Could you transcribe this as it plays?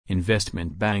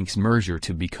investment bank's merger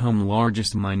to become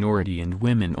largest minority and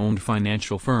women-owned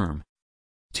financial firm.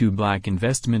 Two black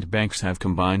investment banks have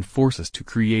combined forces to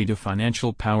create a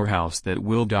financial powerhouse that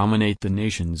will dominate the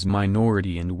nation's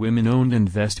minority and women-owned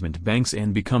investment banks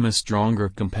and become a stronger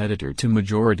competitor to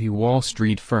majority Wall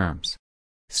Street firms.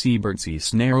 Siebert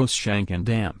Cisneros Shank and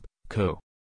Damp, Co.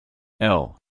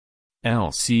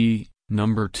 LLC,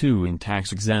 number 2 in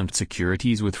tax-exempt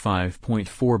securities with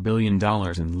 $5.4 billion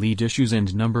in lead issues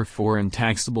and number 4 in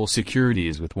taxable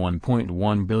securities with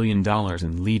 $1.1 billion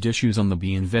in lead issues on the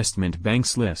B Investment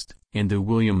Banks list, and the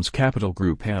Williams Capital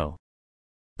Group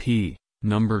L.P.,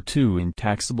 number 2 in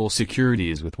taxable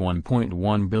securities with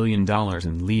 $1.1 billion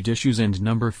in lead issues and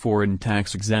number 4 in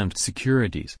tax-exempt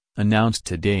securities, announced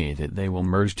today that they will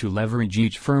merge to leverage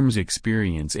each firm's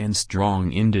experience and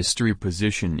strong industry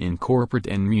position in corporate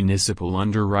and municipal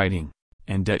underwriting,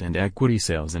 and debt and equity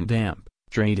sales and Damp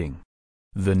trading.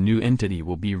 The new entity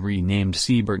will be renamed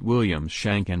Siebert Williams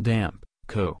Shank and Damp,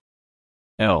 Co.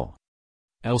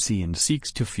 LLC and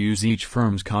seeks to fuse each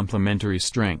firm's complementary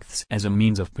strengths as a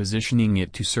means of positioning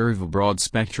it to serve a broad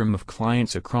spectrum of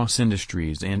clients across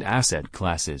industries and asset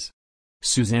classes.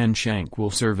 Suzanne Shank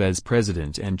will serve as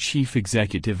President and Chief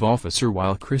Executive Officer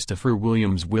while Christopher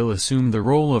Williams will assume the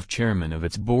role of Chairman of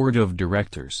its Board of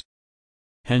Directors.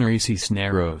 Henry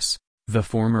Cisneros, the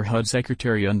former HUD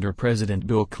Secretary under President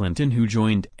Bill Clinton who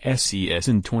joined SCS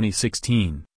in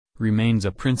 2016, remains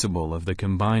a principal of the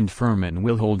combined firm and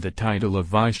will hold the title of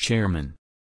Vice Chairman.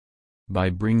 By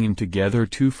bringing together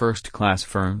two first-class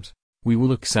firms, we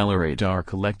will accelerate our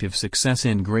collective success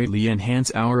and greatly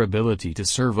enhance our ability to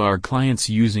serve our clients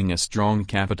using a strong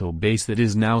capital base that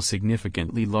is now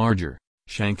significantly larger,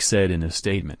 Shank said in a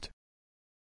statement.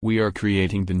 We are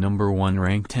creating the number 1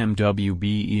 ranked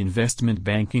MWBE investment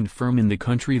banking firm in the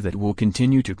country that will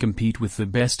continue to compete with the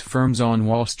best firms on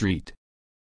Wall Street.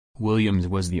 Williams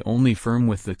was the only firm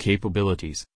with the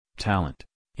capabilities, talent,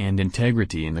 and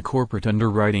integrity in the corporate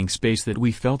underwriting space that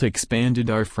we felt expanded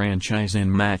our franchise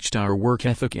and matched our work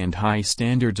ethic and high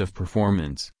standards of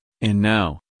performance, and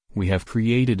now, we have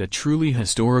created a truly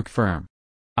historic firm.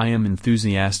 I am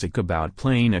enthusiastic about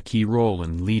playing a key role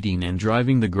in leading and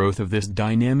driving the growth of this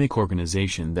dynamic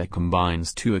organization that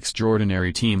combines two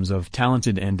extraordinary teams of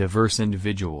talented and diverse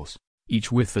individuals,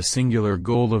 each with the singular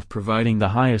goal of providing the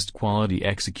highest quality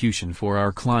execution for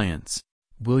our clients,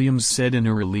 Williams said in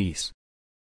a release.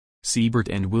 Siebert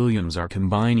and Williams are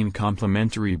combining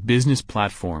complementary business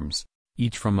platforms,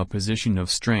 each from a position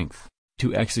of strength,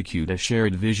 to execute a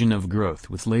shared vision of growth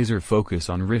with laser focus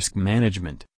on risk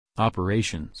management,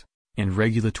 operations, and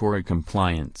regulatory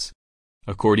compliance.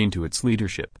 According to its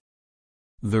leadership,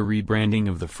 the rebranding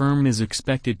of the firm is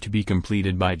expected to be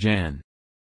completed by Jan.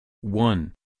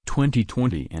 1,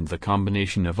 2020 and the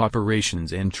combination of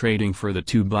operations and trading for the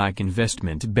two black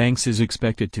investment banks is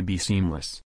expected to be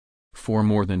seamless. For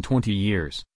more than 20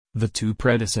 years, the two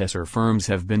predecessor firms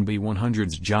have been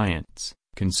B100's giants,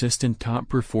 consistent top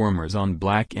performers on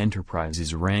Black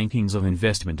Enterprise's rankings of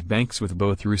investment banks with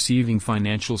both receiving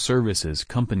Financial Services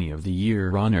Company of the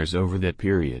Year honors over that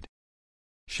period.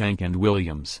 Shank and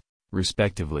Williams,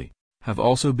 respectively, have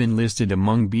also been listed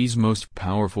among B's most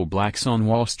powerful blacks on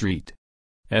Wall Street.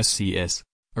 SCS,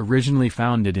 originally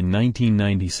founded in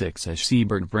 1996 as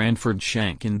Siebert Branford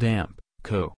Shank and Damp,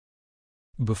 Co.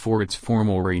 Before its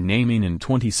formal renaming in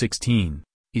 2016,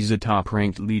 is a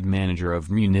top-ranked lead manager of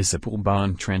municipal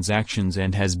bond transactions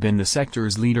and has been the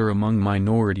sector's leader among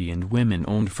minority and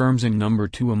women-owned firms and number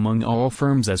 2 among all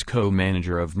firms as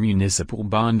co-manager of municipal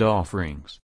bond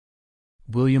offerings.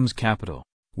 Williams Capital,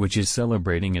 which is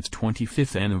celebrating its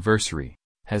 25th anniversary,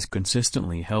 has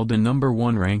consistently held a number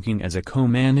 1 ranking as a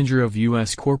co-manager of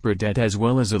U.S. corporate debt as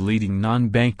well as a leading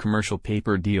non-bank commercial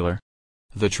paper dealer.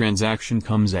 The transaction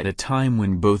comes at a time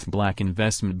when both black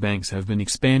investment banks have been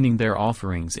expanding their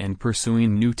offerings and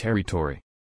pursuing new territory.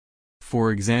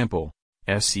 For example,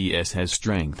 SCS has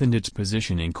strengthened its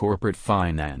position in corporate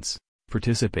finance,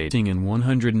 participating in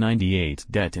 198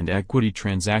 debt and equity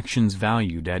transactions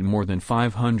valued at more than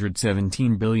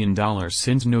 $517 billion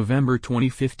since November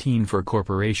 2015 for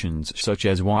corporations such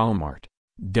as Walmart,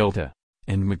 Delta,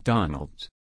 and McDonald's.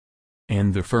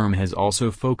 And the firm has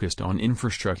also focused on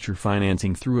infrastructure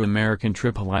financing through American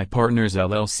III Partners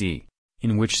LLC,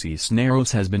 in which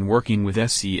Cisneros has been working with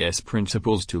SCS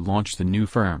principals to launch the new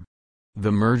firm.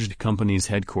 The merged company's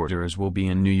headquarters will be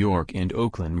in New York and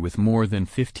Oakland with more than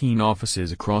 15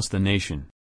 offices across the nation.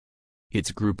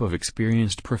 Its group of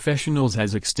experienced professionals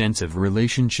has extensive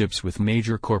relationships with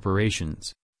major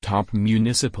corporations, top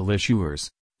municipal issuers,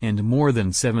 and more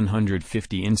than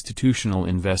 750 institutional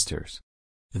investors.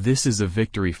 This is a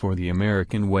victory for the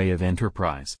American way of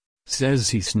enterprise, says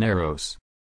Cisneros.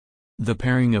 The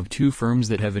pairing of two firms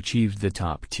that have achieved the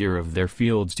top tier of their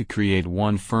fields to create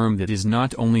one firm that is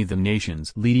not only the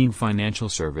nation's leading financial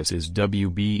services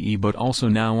WBE but also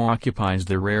now occupies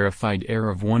the rarefied air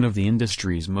of one of the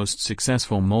industry's most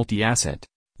successful multi-asset,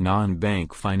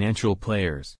 non-bank financial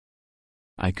players.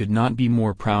 I could not be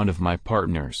more proud of my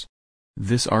partners.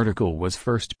 This article was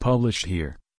first published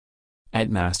here. At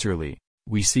Masterly,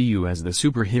 we see you as the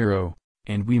superhero,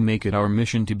 and we make it our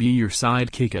mission to be your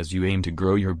sidekick as you aim to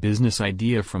grow your business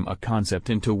idea from a concept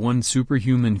into one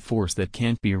superhuman force that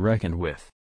can't be reckoned with.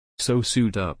 So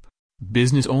suit up,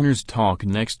 business owners. Talk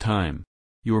next time.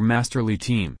 Your Masterly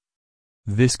team.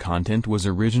 This content was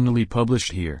originally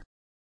published here.